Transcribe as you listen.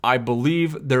I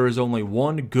believe there is only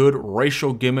one good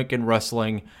racial gimmick in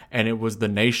wrestling, and it was the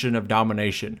Nation of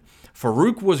Domination.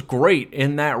 Farouk was great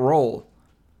in that role,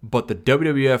 but the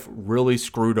WWF really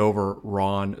screwed over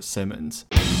Ron Simmons.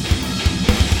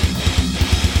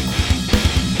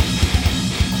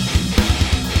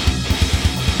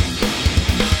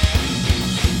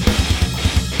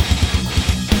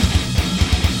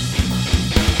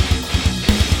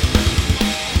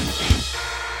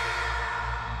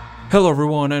 Hello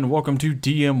everyone and welcome to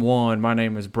DM1. My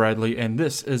name is Bradley and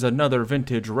this is another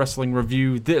vintage wrestling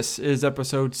review. This is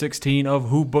episode 16 of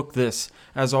Who Booked This.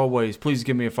 As always, please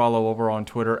give me a follow over on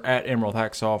Twitter at Emerald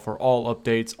Hacksaw for all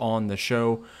updates on the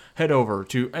show. Head over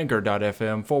to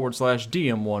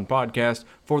anchor.fm/DM1 podcast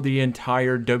for the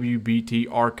entire WBT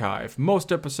archive.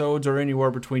 Most episodes are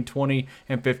anywhere between 20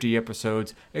 and 50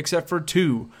 episodes, except for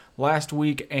two. Last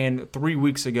week and 3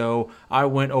 weeks ago, I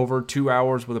went over 2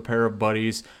 hours with a pair of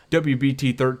buddies.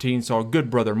 WBT 13 saw good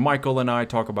brother Michael and I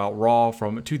talk about Raw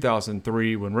from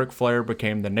 2003 when Ric Flair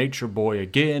became the Nature Boy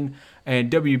again.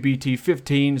 And WBT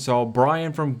 15 saw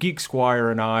Brian from Geek Squire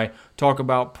and I talk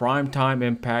about Primetime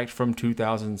Impact from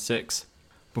 2006.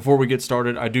 Before we get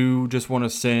started, I do just want to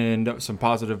send some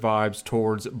positive vibes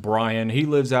towards Brian. He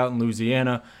lives out in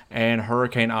Louisiana, and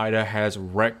Hurricane Ida has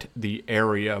wrecked the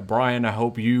area. Brian, I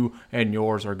hope you and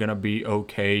yours are going to be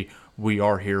okay. We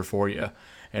are here for you.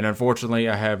 And unfortunately,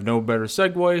 I have no better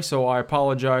segue, so I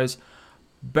apologize.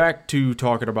 Back to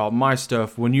talking about my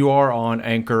stuff. When you are on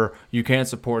Anchor, you can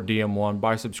support DM1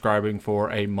 by subscribing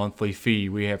for a monthly fee.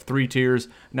 We have 3 tiers,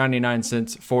 99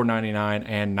 cents, $4.99,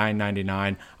 and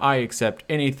 $9.99. I accept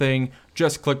anything.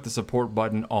 Just click the support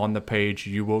button on the page.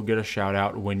 You will get a shout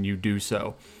out when you do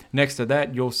so. Next to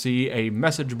that, you'll see a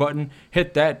message button.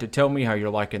 Hit that to tell me how you're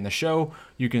liking the show.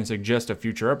 You can suggest a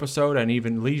future episode and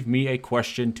even leave me a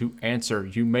question to answer.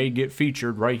 You may get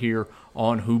featured right here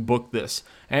on Who Booked This.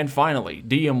 And finally,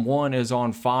 DM1 is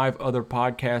on 5 other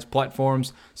podcast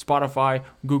platforms: Spotify,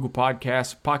 Google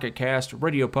Podcasts, Pocket Cast,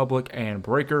 Radio Public, and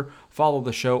Breaker. Follow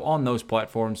the show on those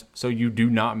platforms so you do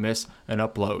not miss an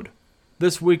upload.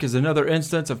 This week is another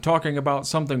instance of talking about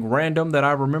something random that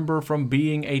I remember from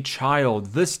being a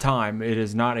child. This time, it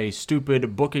is not a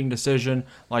stupid booking decision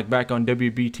like back on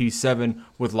WBT 7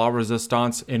 with La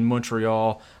Resistance in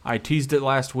Montreal. I teased it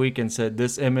last week and said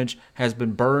this image has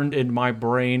been burned in my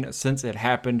brain since it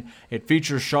happened. It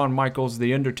features Shawn Michaels,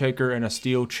 The Undertaker, in a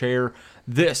steel chair.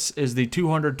 This is the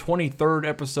 223rd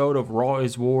episode of Raw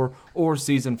is War, or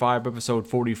Season 5, Episode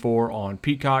 44 on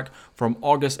Peacock from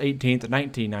August 18th,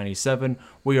 1997.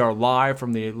 We are live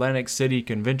from the Atlantic City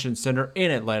Convention Center in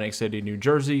Atlantic City, New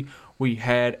Jersey. We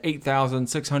had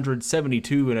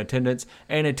 8,672 in attendance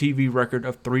and a TV record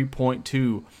of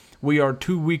 3.2. We are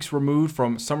 2 weeks removed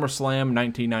from SummerSlam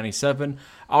 1997.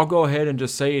 I'll go ahead and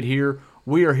just say it here.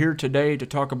 We are here today to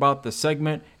talk about the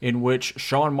segment in which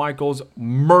Shawn Michaels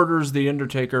murders The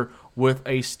Undertaker with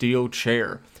a steel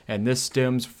chair. And this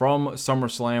stems from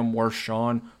SummerSlam, where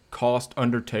Shawn cost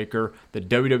Undertaker the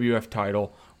WWF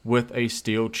title with a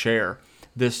steel chair.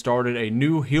 This started a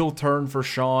new heel turn for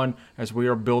Shawn as we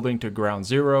are building to Ground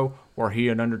Zero, where he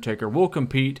and Undertaker will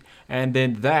compete, and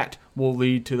then that will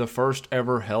lead to the first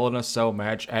ever Hell in a Cell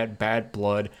match at Bad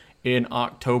Blood in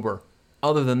October.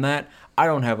 Other than that, I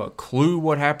don't have a clue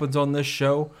what happens on this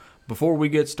show. Before we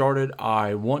get started,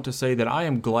 I want to say that I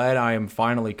am glad I am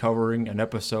finally covering an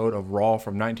episode of Raw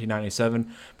from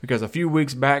 1997, because a few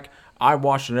weeks back, I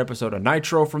watched an episode of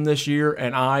Nitro from this year,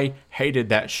 and I hated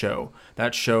that show.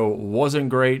 That show wasn't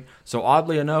great, so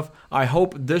oddly enough, I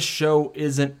hope this show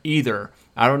isn't either.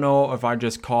 I don't know if I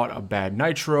just caught a bad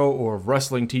Nitro or if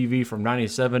wrestling TV from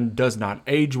 97 does not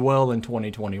age well in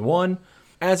 2021.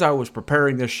 As I was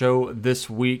preparing this show this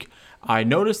week, I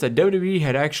noticed that WWE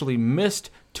had actually missed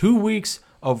 2 weeks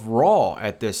of Raw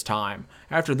at this time.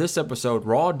 After this episode,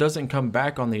 Raw doesn't come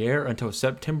back on the air until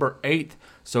September 8th,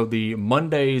 so the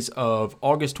Mondays of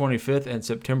August 25th and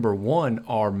September 1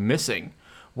 are missing.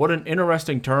 What an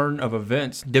interesting turn of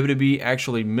events. WWE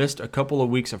actually missed a couple of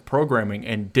weeks of programming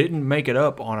and didn't make it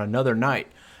up on another night.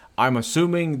 I'm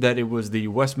assuming that it was the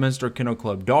Westminster Kennel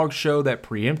Club Dog Show that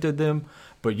preempted them,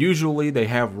 but usually they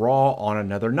have Raw on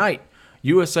another night.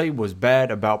 USA was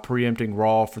bad about preempting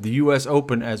Raw for the US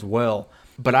Open as well,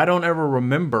 but I don't ever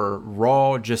remember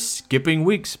Raw just skipping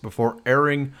weeks before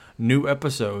airing new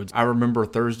episodes. I remember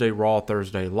Thursday Raw,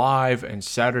 Thursday Live, and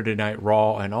Saturday Night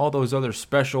Raw, and all those other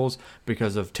specials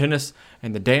because of tennis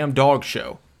and the damn dog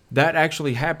show. That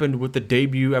actually happened with the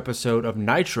debut episode of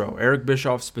Nitro. Eric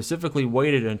Bischoff specifically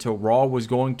waited until Raw was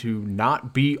going to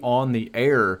not be on the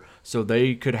air so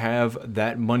they could have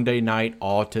that Monday night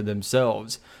all to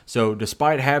themselves. So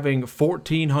despite having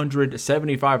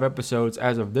 1,475 episodes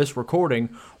as of this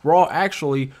recording, Raw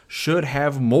actually should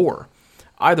have more.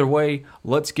 Either way,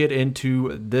 let's get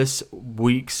into this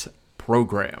week's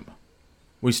program.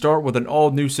 We start with an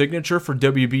all-new signature for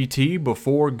WBT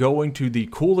before going to the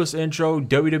coolest intro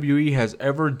WWE has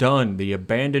ever done, the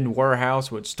Abandoned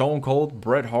Warehouse with Stone Cold,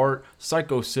 Bret Hart,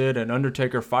 Psycho Sid, and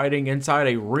Undertaker fighting inside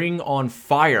a ring on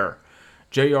fire.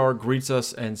 JR greets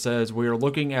us and says, "We are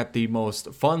looking at the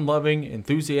most fun-loving,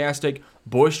 enthusiastic,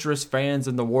 boisterous fans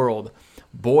in the world.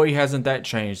 Boy, hasn't that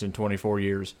changed in 24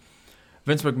 years.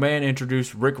 Vince McMahon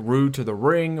introduced Rick Rude to the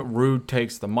ring. Rude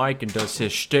takes the mic and does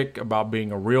his shtick about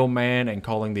being a real man and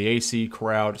calling the AC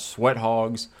crowd sweat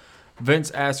hogs.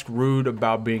 Vince asks Rude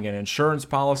about being an insurance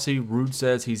policy. Rude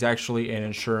says he's actually an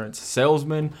insurance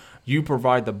salesman. You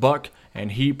provide the buck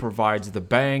and he provides the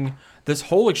bang. This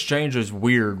whole exchange is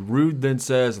weird. Rude then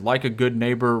says, like a good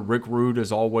neighbor, Rick Rude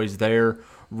is always there.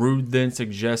 Rude then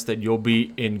suggests that you'll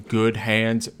be in good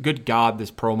hands. Good God,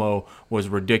 this promo was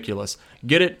ridiculous.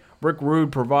 Get it? Rick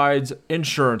Rude provides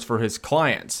insurance for his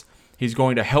clients. He's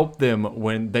going to help them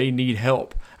when they need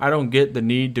help. I don't get the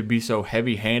need to be so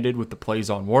heavy-handed with the plays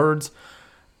on words.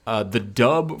 The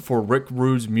dub for Rick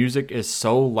Rude's music is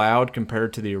so loud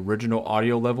compared to the original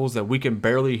audio levels that we can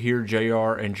barely hear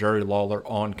JR and Jerry Lawler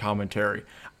on commentary.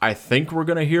 I think we're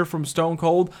going to hear from Stone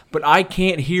Cold, but I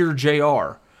can't hear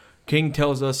JR. King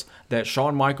tells us that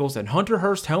Shawn Michaels and Hunter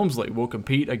Hearst Helmsley will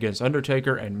compete against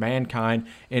Undertaker and Mankind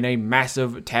in a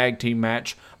massive tag team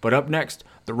match. But up next,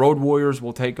 the Road Warriors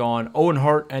will take on Owen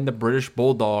Hart and the British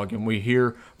Bulldog, and we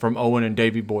hear from Owen and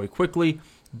Davey Boy quickly.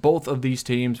 Both of these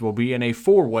teams will be in a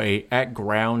four-way at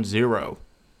Ground Zero.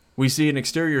 We see an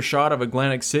exterior shot of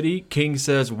Atlantic City. King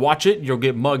says, "Watch it, you'll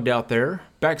get mugged out there."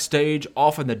 Backstage,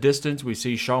 off in the distance, we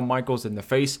see Shawn Michaels in the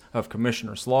face of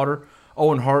Commissioner Slaughter.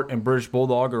 Owen Hart and British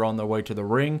Bulldog are on their way to the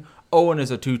ring. Owen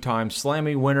is a two-time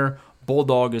Slammy winner.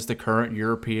 Bulldog is the current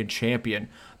European champion.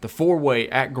 The four-way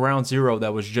at Ground Zero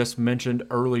that was just mentioned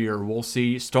earlier will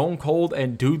see Stone Cold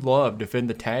and Dude Love defend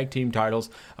the tag team titles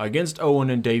against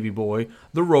Owen and Davey Boy,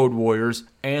 the Road Warriors,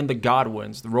 and the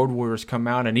Godwins. The Road Warriors come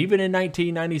out, and even in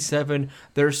 1997,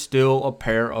 they're still a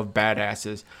pair of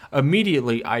badasses.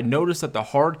 Immediately, I noticed that the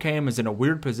hard cam is in a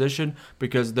weird position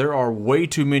because there are way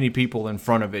too many people in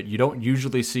front of it. You don't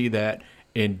usually see that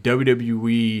in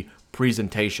WWE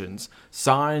presentations.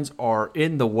 Signs are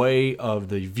in the way of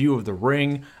the view of the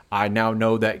ring. I now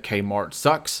know that Kmart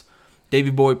sucks. Davey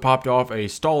Boy popped off a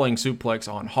stalling suplex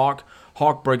on Hawk.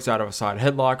 Hawk breaks out of a side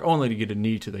headlock only to get a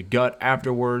knee to the gut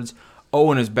afterwards.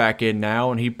 Owen is back in now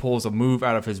and he pulls a move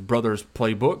out of his brother's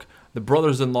playbook. The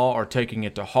brothers-in-law are taking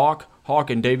it to Hawk. Hawk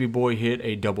and Davey Boy hit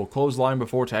a double clothesline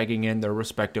before tagging in their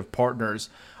respective partners.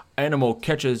 Animal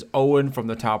catches Owen from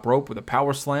the top rope with a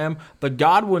power slam. The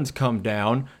Godwins come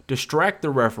down, distract the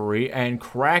referee, and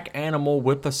crack Animal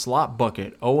with the slop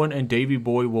bucket. Owen and Davey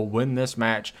Boy will win this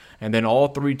match, and then all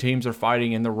three teams are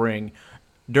fighting in the ring.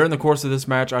 During the course of this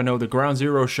match, I know the Ground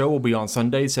Zero show will be on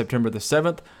Sunday, September the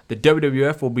 7th. The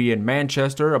WWF will be in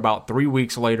Manchester about 3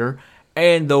 weeks later,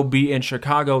 and they'll be in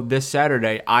Chicago this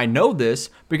Saturday. I know this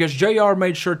because JR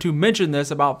made sure to mention this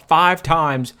about 5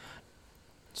 times.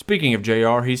 Speaking of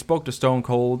JR, he spoke to Stone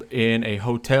Cold in a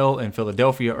hotel in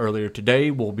Philadelphia earlier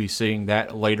today. We'll be seeing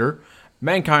that later.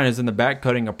 Mankind is in the back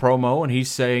cutting a promo, and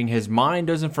he's saying his mind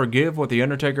doesn't forgive what The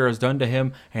Undertaker has done to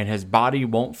him, and his body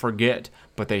won't forget,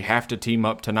 but they have to team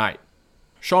up tonight.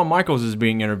 Shawn Michaels is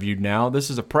being interviewed now. This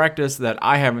is a practice that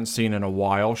I haven't seen in a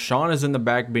while. Shawn is in the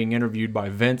back being interviewed by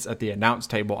Vince at the announce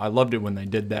table. I loved it when they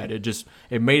did that.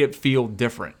 It made it feel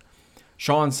different.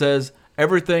 Shawn says,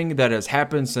 everything that has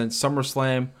happened since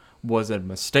SummerSlam was a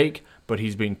mistake, but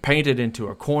he's being painted into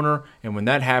a corner, and when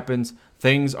that happens,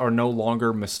 things are no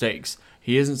longer mistakes.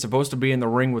 He isn't supposed to be in the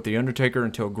ring with The Undertaker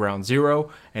until Ground Zero,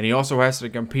 and he also has to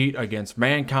compete against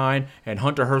Mankind, and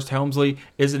Hunter Hearst Helmsley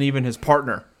isn't even his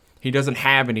partner. He doesn't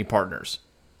have any partners.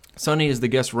 Sonny is the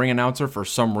guest ring announcer for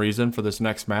some reason for this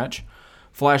next match.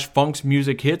 Flash Funk's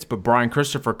music hits, but Brian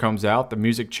Christopher comes out. The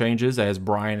music changes as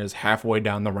Brian is halfway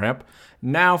down the ramp.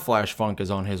 Now Flash Funk is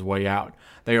on his way out.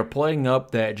 They are playing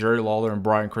up that Jerry Lawler and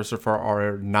Brian Christopher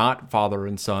are not father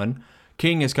and son.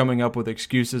 King is coming up with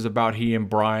excuses about he and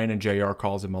Brian, and JR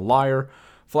calls him a liar.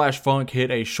 Flash Funk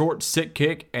hit a short sit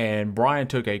kick, and Brian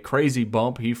took a crazy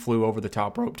bump. He flew over the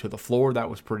top rope to the floor. That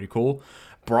was pretty cool.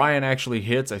 Bryan actually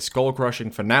hits a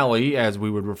skull-crushing finale, as we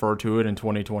would refer to it in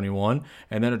 2021,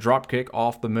 and then a dropkick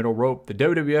off the middle rope. The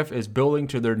WWF is building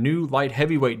to their new light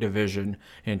heavyweight division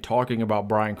and talking about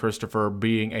Brian Christopher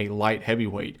being a light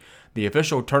heavyweight. The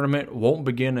official tournament won't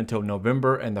begin until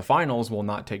November, and the finals will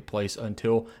not take place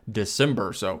until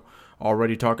December. So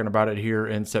already talking about it here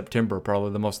in September,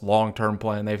 probably the most long-term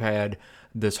plan they've had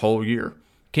this whole year.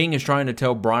 King is trying to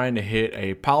tell Bryan to hit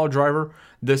a pile driver.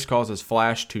 This causes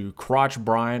Flash to crotch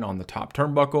Bryan on the top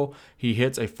turnbuckle. He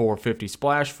hits a 450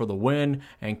 splash for the win,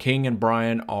 and King and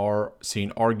Bryan are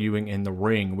seen arguing in the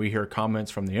ring. We hear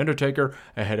comments from The Undertaker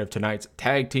ahead of tonight's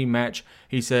tag team match.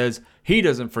 He says he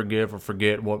doesn't forgive or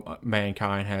forget what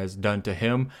Mankind has done to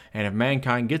him, and if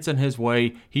Mankind gets in his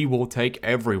way, he will take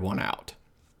everyone out.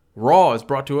 Raw is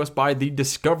brought to us by the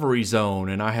Discovery Zone,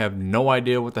 and I have no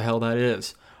idea what the hell that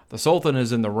is. The Sultan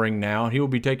is in the ring now, and he will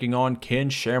be taking on Ken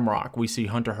Shamrock. We see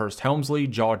Hunter Hearst Helmsley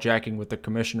jaw-jacking with the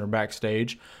commissioner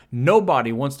backstage.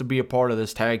 Nobody wants to be a part of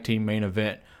this tag team main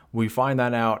event. We find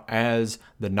that out as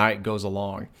the night goes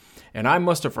along. And I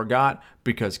must have forgot,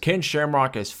 because Ken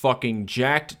Shamrock is fucking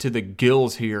jacked to the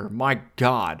gills here. My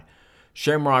God.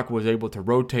 Shamrock was able to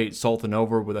rotate Sultan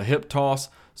over with a hip toss.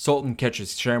 Sultan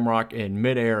catches Shamrock in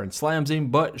midair and slams him,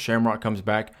 but Shamrock comes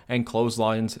back and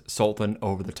clotheslines Sultan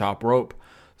over the top rope.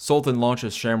 Sultan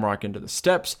launches Shamrock into the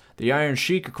steps. The Iron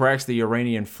Sheik cracks the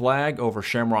Iranian flag over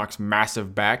Shamrock's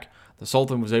massive back. The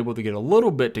Sultan was able to get a little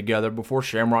bit together before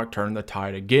Shamrock turned the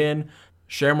tide again.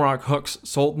 Shamrock hooks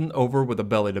Sultan over with a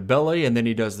belly-to-belly, and then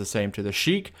he does the same to the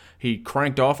Sheik. He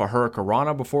cranked off a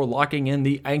Hurricanrana before locking in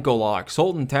the ankle lock.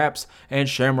 Sultan taps, and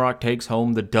Shamrock takes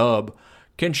home the dub.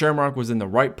 Ken Shamrock was in the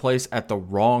right place at the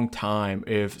wrong time.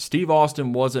 If Steve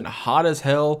Austin wasn't hot as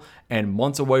hell and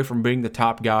months away from being the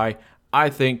top guy, I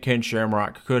think Ken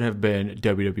Shamrock could have been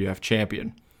WWF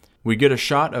champion. We get a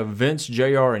shot of Vince,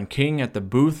 JR, and King at the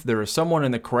booth. There is someone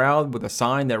in the crowd with a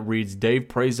sign that reads Dave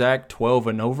Prazak 12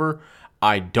 and over.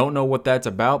 I don't know what that's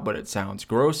about, but it sounds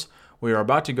gross. We are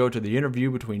about to go to the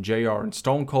interview between JR and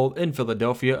Stone Cold in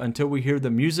Philadelphia until we hear the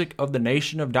music of the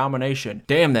Nation of Domination.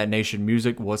 Damn, that Nation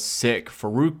music was sick.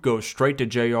 Farouk goes straight to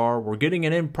JR. We're getting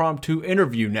an impromptu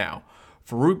interview now.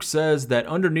 Farouk says that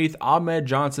underneath Ahmed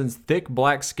Johnson's thick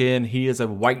black skin, he is a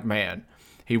white man.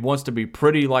 He wants to be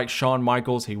pretty like Shawn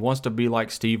Michaels. He wants to be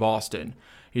like Steve Austin.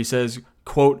 He says,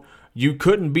 quote, "You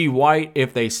couldn't be white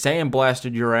if they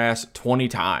sandblasted your ass 20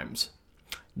 times.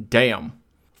 Damn.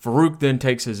 Farouk then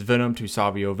takes his venom to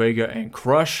Savio Vega and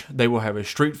Crush. They will have a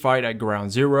street fight at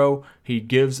Ground Zero. He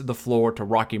gives the floor to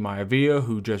Rocky Maivia,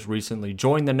 who just recently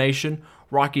joined the Nation.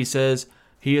 Rocky says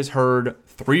he has heard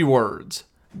 3 words.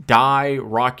 Die,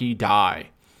 Rocky,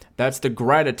 die. That's the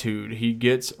gratitude he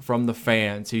gets from the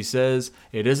fans. He says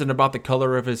it isn't about the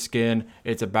color of his skin,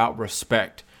 it's about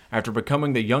respect. After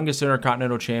becoming the youngest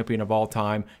Intercontinental Champion of all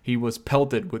time, he was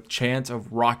pelted with chants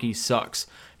of Rocky sucks.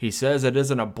 He says it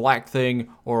isn't a black thing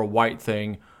or a white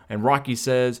thing. And Rocky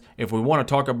says, if we want to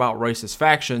talk about racist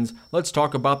factions, let's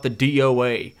talk about the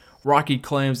DOA. Rocky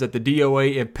claims that the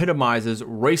DOA epitomizes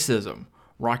racism.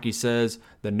 Rocky says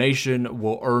the Nation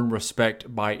will earn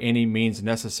respect by any means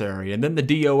necessary. And then the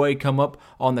DOA come up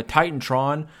on the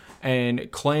Titantron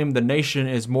and claim the Nation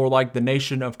is more like the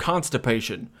Nation of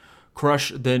Constipation.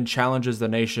 Crush then challenges the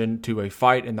Nation to a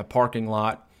fight in the parking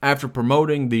lot. After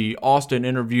promoting the Austin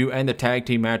interview and the tag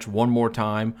team match one more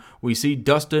time, we see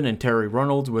Dustin and Terry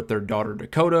Reynolds with their daughter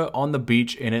Dakota on the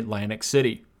beach in Atlantic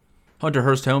City. Hunter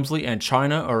Hearst Helmsley and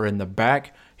Chyna are in the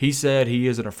back. He said he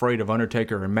isn't afraid of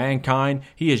Undertaker and Mankind.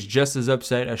 He is just as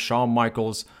upset as Shawn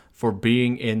Michaels for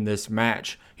being in this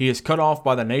match. He is cut off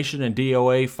by the Nation and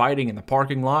DOA fighting in the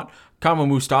parking lot. Kama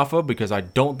Mustafa, because I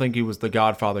don't think he was the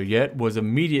Godfather yet, was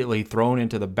immediately thrown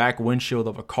into the back windshield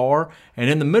of a car. And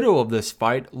in the middle of this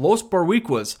fight, Los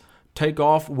Boricuas take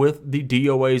off with the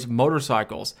DOA's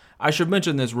motorcycles. I should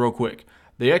mention this real quick.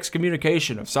 The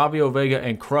excommunication of Savio Vega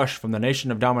and Crush from the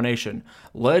Nation of Domination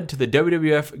led to the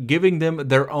WWF giving them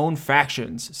their own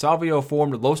factions. Savio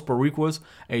formed Los Boricuas,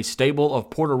 a stable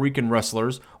of Puerto Rican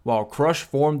wrestlers, while Crush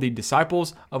formed the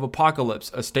Disciples of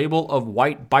Apocalypse, a stable of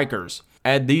white bikers.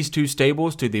 Add these two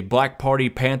stables to the Black Party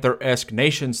Panther-esque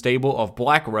Nation stable of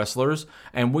black wrestlers,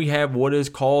 and we have what is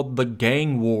called the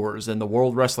Gang Wars in the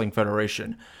World Wrestling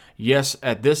Federation. Yes,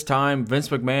 at this time, Vince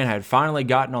McMahon had finally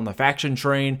gotten on the faction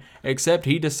train, except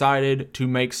he decided to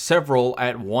make several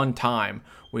at one time.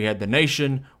 We had the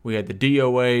Nation, we had the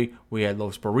DOA, we had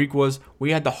Los Boricuas,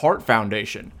 we had the Hart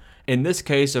Foundation. In this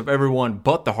case of everyone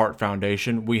but the Hart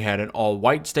Foundation, we had an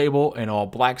all-white stable, an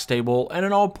all-black stable, and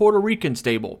an all-Puerto Rican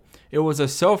stable. It was a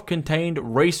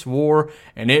self-contained race war,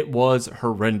 and it was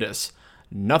horrendous.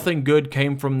 Nothing good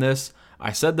came from this.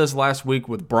 I said this last week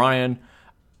with Brian.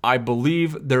 I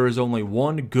believe there is only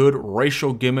one good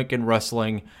racial gimmick in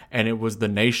wrestling, and it was the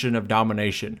Nation of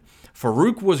Domination.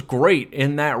 Farouk was great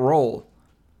in that role,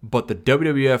 but the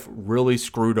WWF really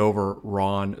screwed over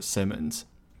Ron Simmons.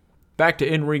 Back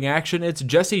to in-ring action, it's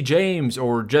Jesse James,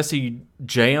 or Jesse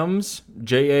Jams,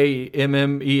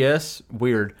 Jammes,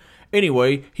 weird.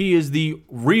 Anyway, he is the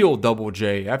real Double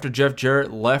J. After Jeff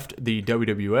Jarrett left the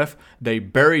WWF, they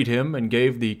buried him and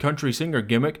gave the country singer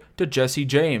gimmick to Jesse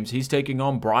James. He's taking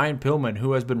on Brian Pillman,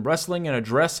 who has been wrestling in a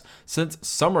dress since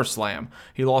SummerSlam.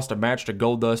 He lost a match to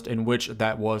Goldust in which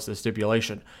that was the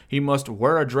stipulation. He must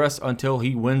wear a dress until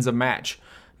he wins a match.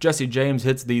 Jesse James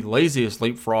hits the laziest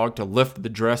leapfrog to lift the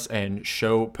dress and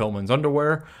show Pillman's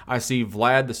underwear. I see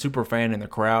Vlad, the superfan, in the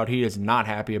crowd. He is not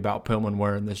happy about Pillman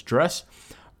wearing this dress.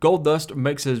 Goldust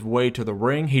makes his way to the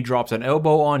ring. He drops an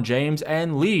elbow on James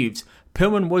and leaves.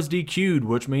 Pillman was DQ'd,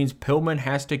 which means Pillman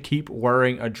has to keep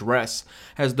wearing a dress.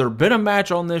 Has there been a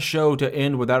match on this show to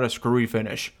end without a screwy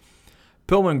finish?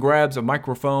 Pillman grabs a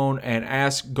microphone and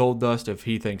asks Goldust if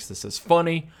he thinks this is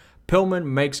funny. Pillman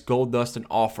makes Goldust an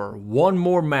offer, one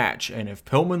more match, and if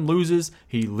Pillman loses,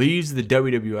 he leaves the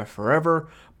WWF forever,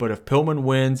 but if Pillman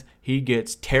wins, he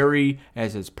gets Terry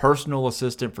as his personal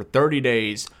assistant for 30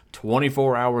 days,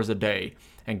 24 hours a day,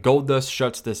 and Goldust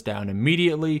shuts this down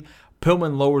immediately.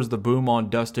 Pillman lowers the boom on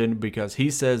Dustin because he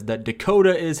says that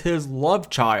Dakota is his love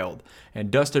child,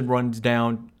 and Dustin runs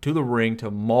down to the ring to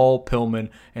maul Pillman,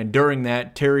 and during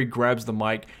that, Terry grabs the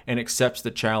mic and accepts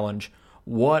the challenge.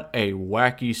 What a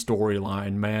wacky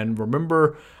storyline, man.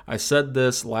 Remember, I said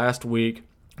this last week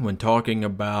when talking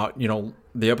about,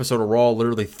 the episode of Raw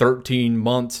literally 13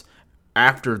 months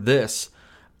after this.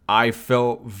 I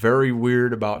felt very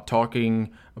weird about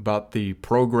talking about the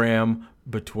program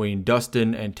between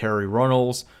Dustin and Terry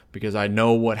Runnels because I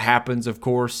know what happens, of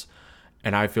course,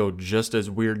 and I feel just as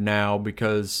weird now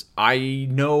because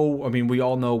we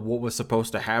all know what was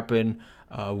supposed to happen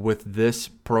with this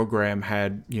program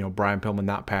had, Brian Pillman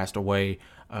not passed away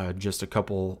just a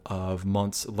couple of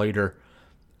months later.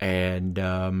 And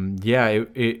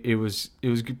it was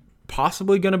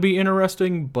possibly going to be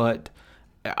interesting, but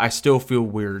I still feel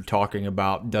weird talking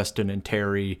about Dustin and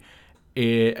Terry,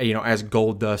 as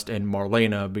Goldust and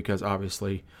Marlena, because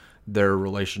obviously their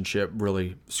relationship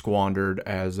really squandered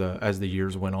as the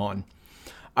years went on.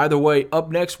 Either way,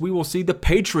 up next we will see the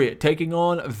Patriot taking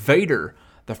on Vader.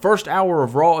 The first hour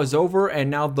of Raw is over, and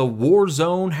now the War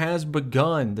Zone has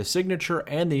begun. The signature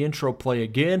and the intro play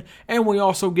again, and we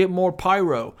also get more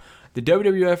pyro. The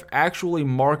WWF actually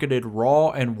marketed Raw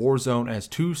and Warzone as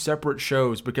two separate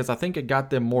shows because I think it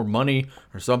got them more money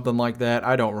or something like that.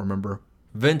 I don't remember.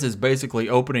 Vince is basically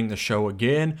opening the show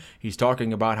again. He's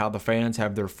talking about how the fans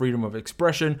have their freedom of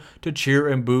expression to cheer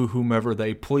and boo whomever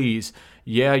they please.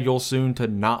 Yeah, you'll soon to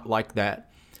not like that.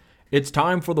 It's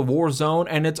time for the War Zone,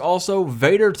 and it's also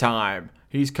Vader time.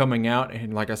 He's coming out,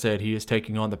 and like I said, he is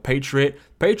taking on the Patriot.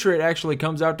 Patriot actually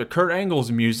comes out to Kurt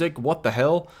Angle's music. What the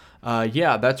hell?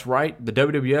 Yeah, that's right. The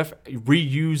WWF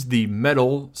reused the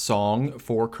Metal song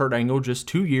for Kurt Angle just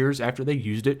 2 years after they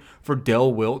used it for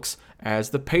Del Wilkes as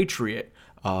the Patriot.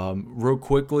 Real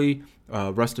quickly,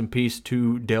 rest in peace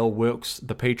to Del Wilkes,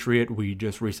 the Patriot. We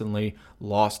just recently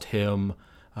lost him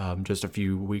just a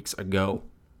few weeks ago.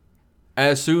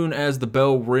 As soon as the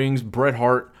bell rings, Bret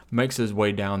Hart makes his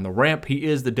way down the ramp. He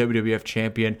is the WWF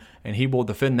champion, and he will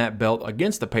defend that belt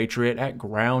against the Patriot at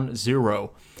Ground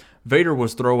Zero. Vader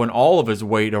was throwing all of his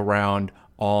weight around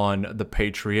on the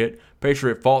Patriot.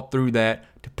 Patriot fought through that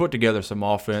to put together some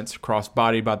offense,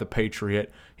 crossbodied by the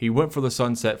Patriot. He went for the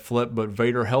sunset flip, but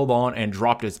Vader held on and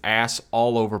dropped his ass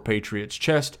all over Patriot's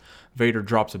chest. Vader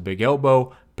drops a big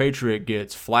elbow. Patriot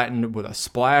gets flattened with a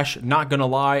splash. Not gonna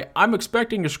lie, I'm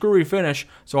expecting a screwy finish,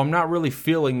 so I'm not really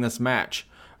feeling this match.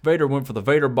 Vader went for the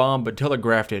Vader bomb, but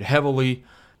telegraphed it heavily.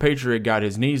 Patriot got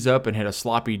his knees up and hit a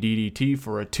sloppy DDT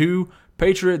for a 2.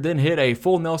 Patriot then hit a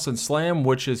full Nelson Slam,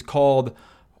 which is called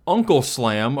Uncle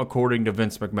Slam, according to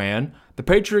Vince McMahon. The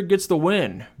Patriot gets the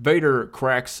win. Vader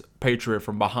cracks Patriot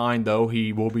from behind, though.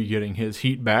 He will be getting his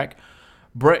heat back.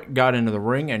 Bret got into the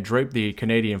ring and draped the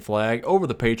Canadian flag over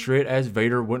the Patriot as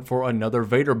Vader went for another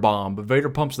Vader bomb. But Vader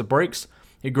pumps the brakes.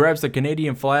 He grabs the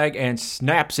Canadian flag and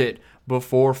snaps it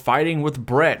before fighting with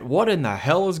Bret. What in the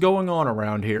hell is going on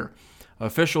around here?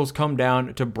 Officials come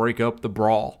down to break up the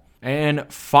brawl.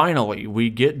 And finally, we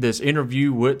get this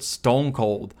interview with Stone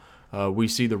Cold. We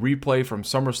see the replay from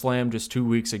SummerSlam just 2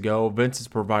 weeks ago. Vince is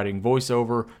providing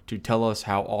voiceover to tell us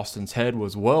how Austin's head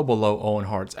was well below Owen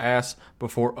Hart's ass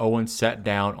before Owen sat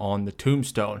down on the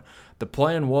tombstone. The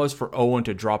plan was for Owen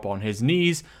to drop on his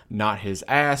knees, not his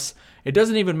ass. It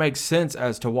doesn't even make sense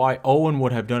as to why Owen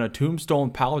would have done a tombstone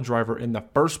piledriver in the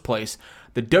first place.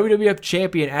 The WWF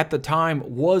champion at the time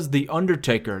was The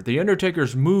Undertaker. The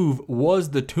Undertaker's move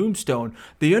was the tombstone.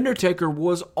 The Undertaker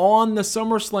was on the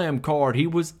SummerSlam card. He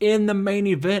was in the main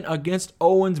event against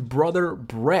Owen's brother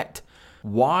Bret.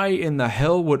 Why in the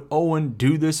hell would Owen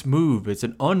do this move? It's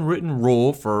an unwritten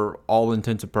rule for all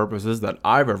intents and purposes that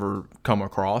I've ever come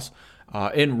across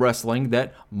in wrestling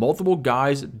that multiple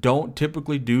guys don't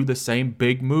typically do the same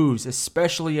big moves,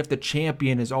 especially if the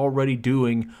champion is already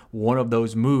doing one of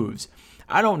those moves.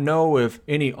 I don't know if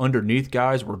any underneath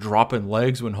guys were dropping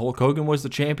legs when Hulk Hogan was the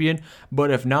champion, but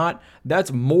if not,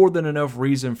 that's more than enough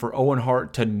reason for Owen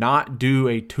Hart to not do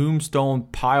a tombstone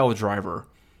piledriver.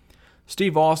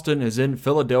 Steve Austin is in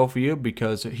Philadelphia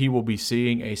because he will be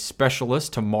seeing a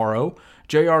specialist tomorrow.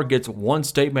 JR gets one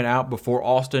statement out before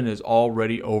Austin is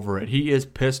already over it. He is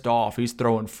pissed off. He's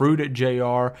throwing fruit at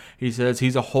JR. He says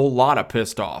he's a whole lot of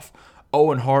pissed off.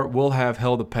 Owen Hart will have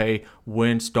hell to pay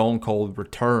when Stone Cold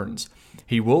returns.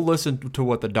 He will listen to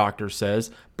what the doctor says,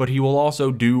 but he will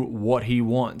also do what he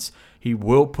wants. He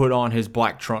will put on his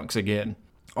black trunks again.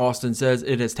 Austin says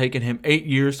it has taken him 8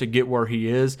 years to get where he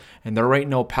is, and there ain't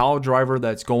no piledriver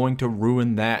that's going to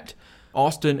ruin that.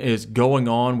 Austin is going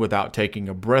on without taking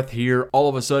a breath here. All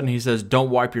of a sudden he says, "Don't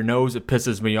wipe your nose, it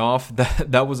pisses me off."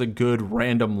 That was a good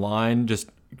random line, just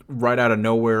right out of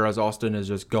nowhere as Austin is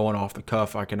just going off the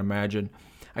cuff, I can imagine.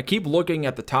 I keep looking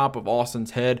at the top of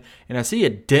Austin's head, and I see a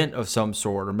dent of some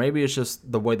sort, or maybe it's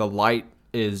just the way the light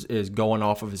is going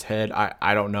off of his head.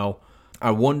 I don't know. I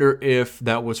wonder if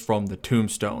that was from the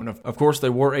tombstone. Of course,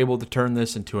 they were able to turn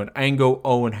this into an angle.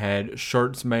 Owen had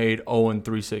shirts made. Owen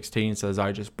 316 says,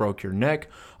 "I just broke your neck."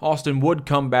 Austin would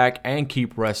come back and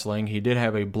keep wrestling. He did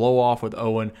have a blow-off with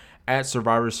Owen at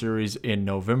Survivor Series in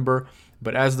November.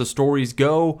 But as the stories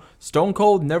go, Stone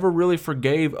Cold never really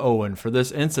forgave Owen for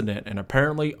this incident, and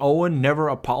apparently Owen never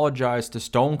apologized to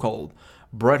Stone Cold.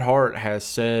 Bret Hart has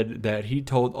said that he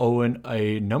told Owen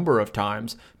a number of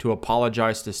times to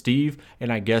apologize to Steve,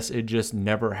 and I guess it just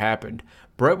never happened.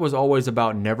 Bret was always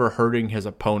about never hurting his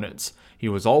opponents. He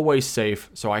was always safe,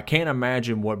 so I can't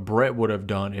imagine what Bret would have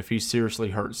done if he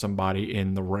seriously hurt somebody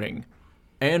in the ring.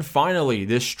 And finally,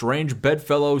 this strange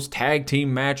Bedfellows tag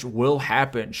team match will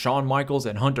happen. Shawn Michaels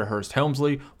and Hunter Hearst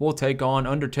Helmsley will take on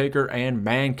Undertaker and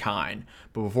Mankind.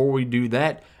 But before we do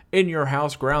that, In Your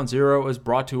House Ground Zero is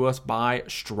brought to us by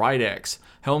Stridex.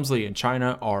 Helmsley and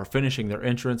Chyna are finishing their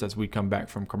entrance as we come back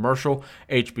from commercial.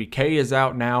 HBK is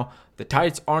out now. The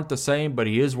tights aren't the same, but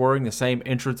he is wearing the same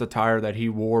entrance attire that he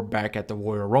wore back at the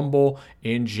Royal Rumble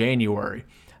in January.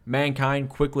 Mankind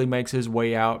quickly makes his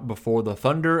way out before the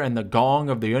thunder and the gong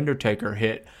of The Undertaker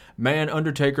hit. Man,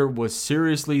 Undertaker was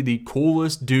seriously the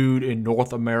coolest dude in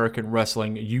North American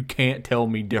wrestling. You can't tell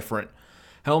me different.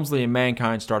 Helmsley and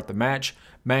Mankind start the match.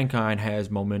 Mankind has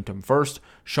momentum first.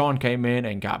 Shawn came in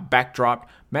and got backdropped.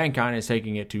 Mankind is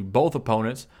taking it to both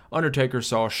opponents. Undertaker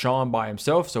saw Shawn by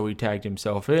himself, so he tagged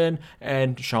himself in,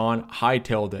 and Shawn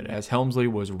hightailed it. As Helmsley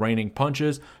was raining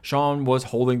punches, Shawn was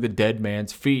holding the dead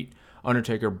man's feet.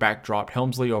 Undertaker backdropped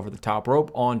Helmsley over the top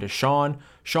rope onto Shawn.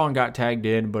 Shawn got tagged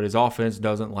in, but his offense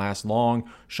doesn't last long.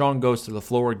 Shawn goes to the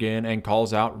floor again and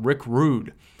calls out Rick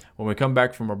Rude. When we come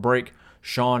back from a break,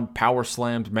 Shawn power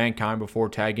slams Mankind before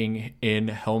tagging in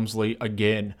Helmsley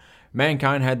again.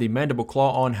 Mankind had the mandible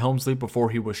claw on Helmsley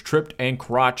before he was tripped and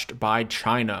crotched by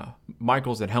Chyna.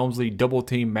 Michaels and Helmsley double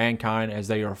team Mankind as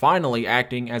they are finally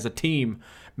acting as a team.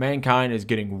 Mankind is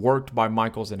getting worked by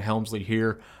Michaels and Helmsley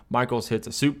here. Michaels hits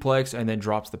a suplex and then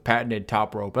drops the patented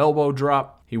top rope elbow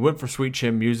drop. He went for Sweet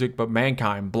Chin Music, but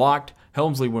Mankind blocked.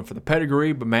 Helmsley went for the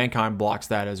pedigree, but Mankind blocks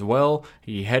that as well.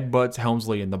 He headbutts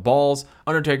Helmsley in the balls.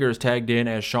 Undertaker is tagged in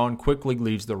as Shawn quickly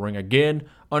leaves the ring again.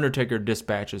 Undertaker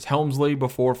dispatches Helmsley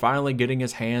before finally getting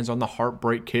his hands on the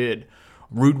Heartbreak Kid.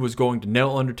 Rude was going to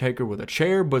nail Undertaker with a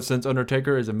chair, but since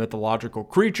Undertaker is a mythological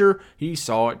creature, he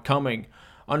saw it coming.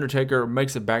 Undertaker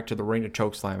makes it back to the ring to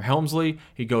chokeslam Helmsley.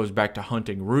 He goes back to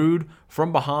hunting Rude.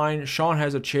 From behind, Shawn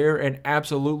has a chair and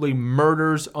absolutely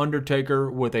murders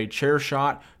Undertaker with a chair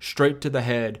shot straight to the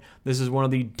head. This is one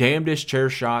of the damnedest chair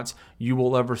shots you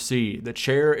will ever see. The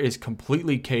chair is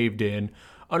completely caved in.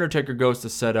 Undertaker goes to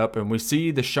set up, and we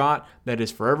see the shot that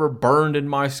is forever burned in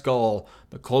my skull.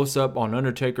 The close-up on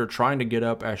Undertaker trying to get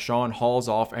up as Shawn hauls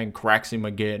off and cracks him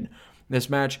again. This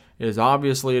match is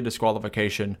obviously a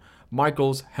disqualification.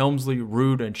 Michaels, Helmsley,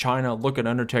 Rude, and Chyna look at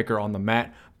Undertaker on the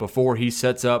mat before he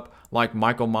sets up like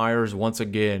Michael Myers once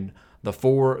again. The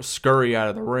four scurry out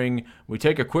of the ring. We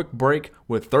take a quick break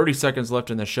with 30 seconds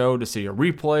left in the show to see a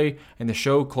replay, and the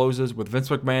show closes with Vince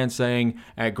McMahon saying,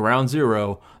 "At Ground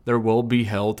Zero, there will be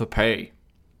hell to pay."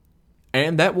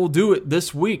 And that will do it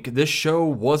this week. This show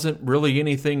wasn't really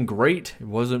anything great. It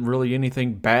wasn't really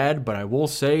anything bad, but I will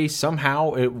say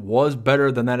somehow it was better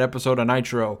than that episode of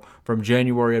Nitro from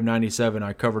January of 97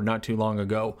 I covered not too long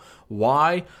ago.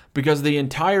 Why? Because the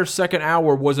entire second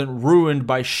hour wasn't ruined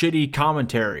by shitty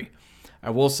commentary.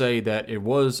 I will say that it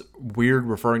was weird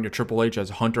referring to Triple H as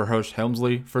Hunter Hearst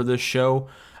Helmsley for this show.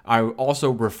 I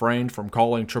also refrained from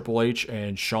calling Triple H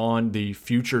and Shawn the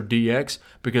future DX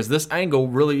because this angle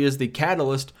really is the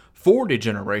catalyst for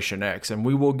Degeneration X, and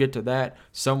we will get to that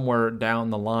somewhere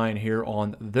down the line here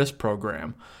on this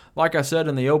program. Like I said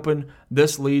in the open,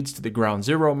 this leads to the Ground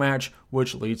Zero match,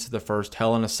 which leads to the first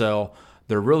Hell in a Cell.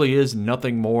 There really is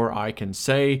nothing more I can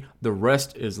say. The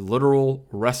rest is literal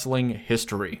wrestling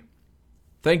history.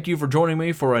 Thank you for joining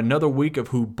me for another week of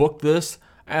Who Booked This.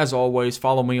 As always,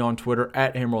 follow me on Twitter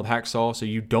at Emerald Hacksaw so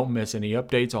you don't miss any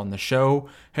updates on the show.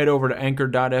 Head over to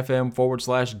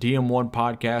anchor.fm/DM1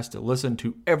 podcast to listen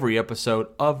to every episode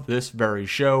of this very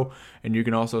show. And you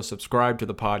can also subscribe to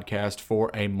the podcast for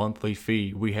a monthly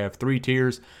fee. We have 3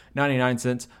 tiers, 99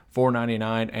 cents,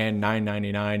 $4.99, and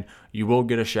 $9.99. You will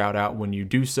get a shout out when you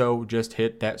do so. Just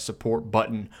hit that support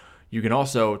button. You can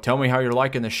also tell me how you're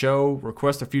liking the show,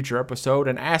 request a future episode,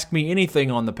 and ask me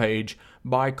anything on the page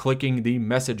by clicking the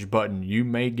message button. You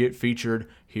may get featured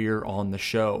here on the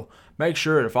show. Make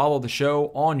sure to follow the show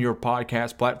on your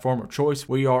podcast platform of choice.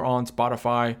 We are on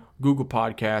Spotify, Google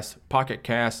Podcasts, Pocket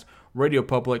Cast, Radio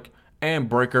Public, and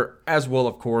Breaker, as well,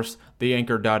 of course, the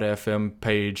Anchor.fm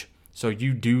page, so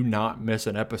you do not miss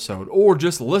an episode. Or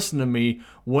just listen to me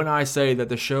when I say that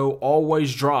the show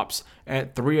always drops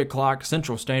at 3 o'clock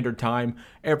Central Standard Time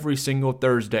every single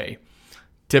Thursday,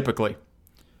 typically.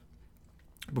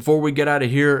 Before we get out of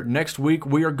here, next week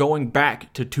we are going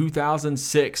back to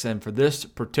 2006, and for this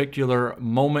particular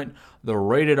moment, the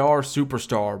Rated R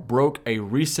Superstar broke a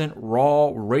recent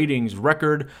Raw ratings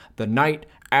record the night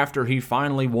after he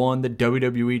finally won the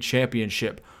WWE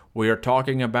Championship. We are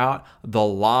talking about the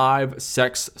live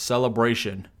sex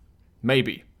celebration.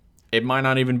 Maybe. It might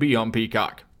not even be on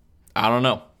Peacock. I don't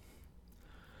know.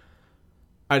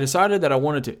 I decided that I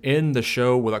wanted to end the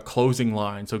show with a closing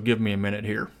line, so give me a minute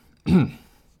here.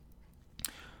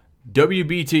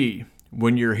 WBT,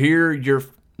 when you're here, you're...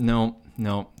 No,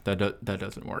 that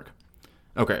doesn't work.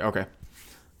 Okay.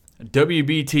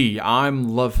 WBT, I'm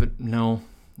loving... No,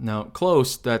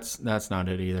 close. That's not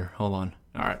it either. Hold on.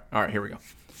 All right, here we go.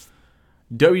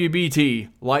 WBT,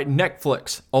 like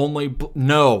Netflix, only...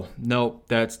 No,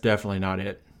 that's definitely not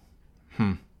it.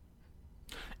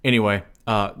 Anyway,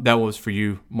 that was for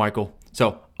you, Michael.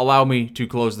 So, allow me to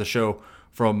close the show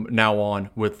from now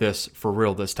on with this for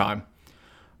real this time.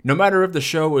 No matter if the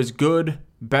show is good,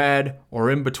 bad,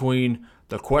 or in between,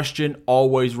 the question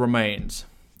always remains,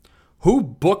 who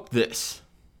booked this?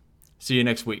 See you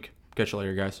next week. Catch you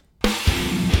later, guys.